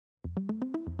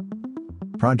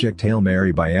Project Hail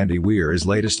Mary by Andy Weir is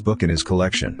latest book in his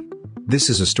collection. This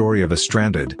is a story of a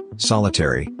stranded,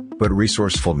 solitary, but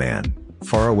resourceful man,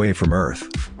 far away from Earth.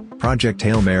 Project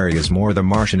Hail Mary is more The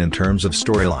Martian in terms of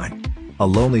storyline. A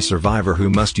lonely survivor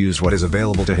who must use what is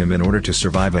available to him in order to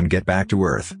survive and get back to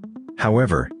Earth.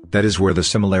 However, that is where the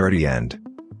similarity ends.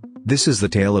 This is the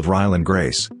tale of Rylan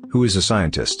Grace, who is a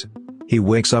scientist. He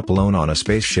wakes up alone on a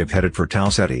spaceship headed for Tau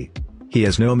Ceti. He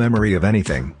has no memory of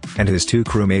anything, and his two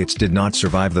crewmates did not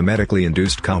survive the medically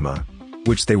induced coma,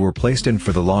 which they were placed in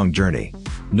for the long journey.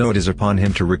 Note is upon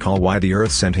him to recall why the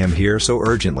Earth sent him here so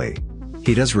urgently.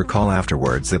 He does recall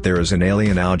afterwards that there is an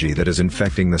alien algae that is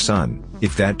infecting the sun.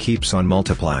 If that keeps on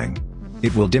multiplying,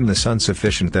 it will dim the sun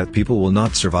sufficient that people will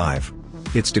not survive.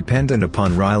 It's dependent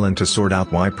upon Rylan to sort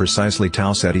out why precisely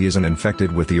Tau Ceti isn't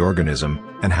infected with the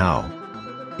organism, and how.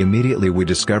 Immediately we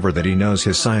discover that he knows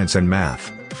his science and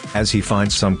math, as he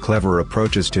finds some clever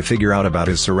approaches to figure out about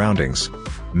his surroundings.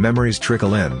 Memories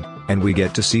trickle in, and we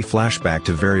get to see flashback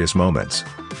to various moments,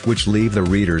 which leave the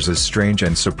readers as strange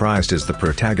and surprised as the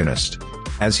protagonist.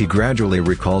 As he gradually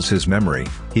recalls his memory,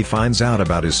 he finds out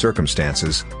about his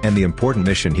circumstances, and the important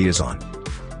mission he is on.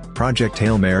 Project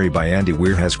Hail Mary by Andy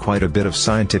Weir has quite a bit of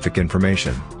scientific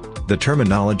information. The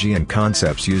terminology and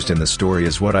concepts used in the story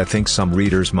is what I think some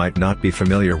readers might not be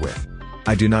familiar with.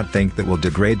 I do not think that will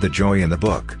degrade the joy in the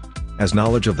book, as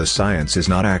knowledge of the science is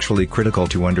not actually critical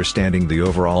to understanding the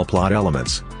overall plot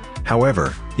elements.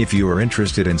 However, if you are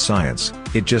interested in science,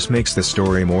 it just makes the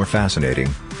story more fascinating,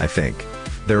 I think.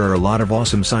 There are a lot of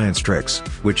awesome science tricks,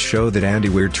 which show that Andy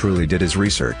Weir truly did his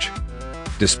research.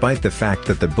 Despite the fact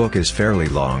that the book is fairly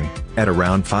long, at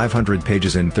around 500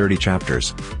 pages in 30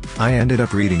 chapters, I ended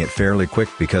up reading it fairly quick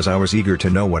because I was eager to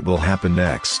know what will happen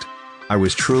next. I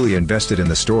was truly invested in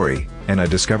the story, and I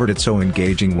discovered it so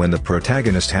engaging when the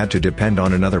protagonist had to depend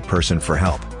on another person for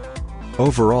help.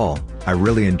 Overall, I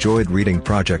really enjoyed reading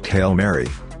Project Hail Mary.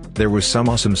 There was some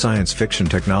awesome science fiction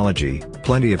technology,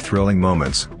 plenty of thrilling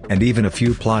moments, and even a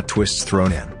few plot twists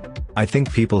thrown in. I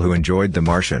think people who enjoyed The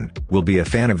Martian will be a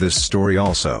fan of this story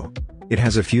also. It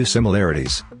has a few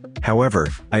similarities. However,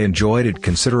 I enjoyed it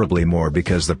considerably more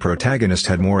because the protagonist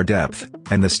had more depth,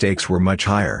 and the stakes were much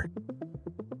higher.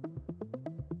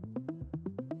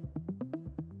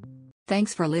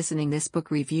 Thanks for listening this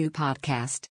book review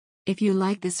podcast. If you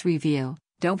like this review,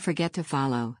 don't forget to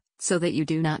follow, so that you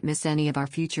do not miss any of our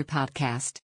future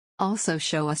podcast. Also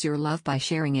show us your love by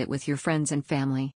sharing it with your friends and family.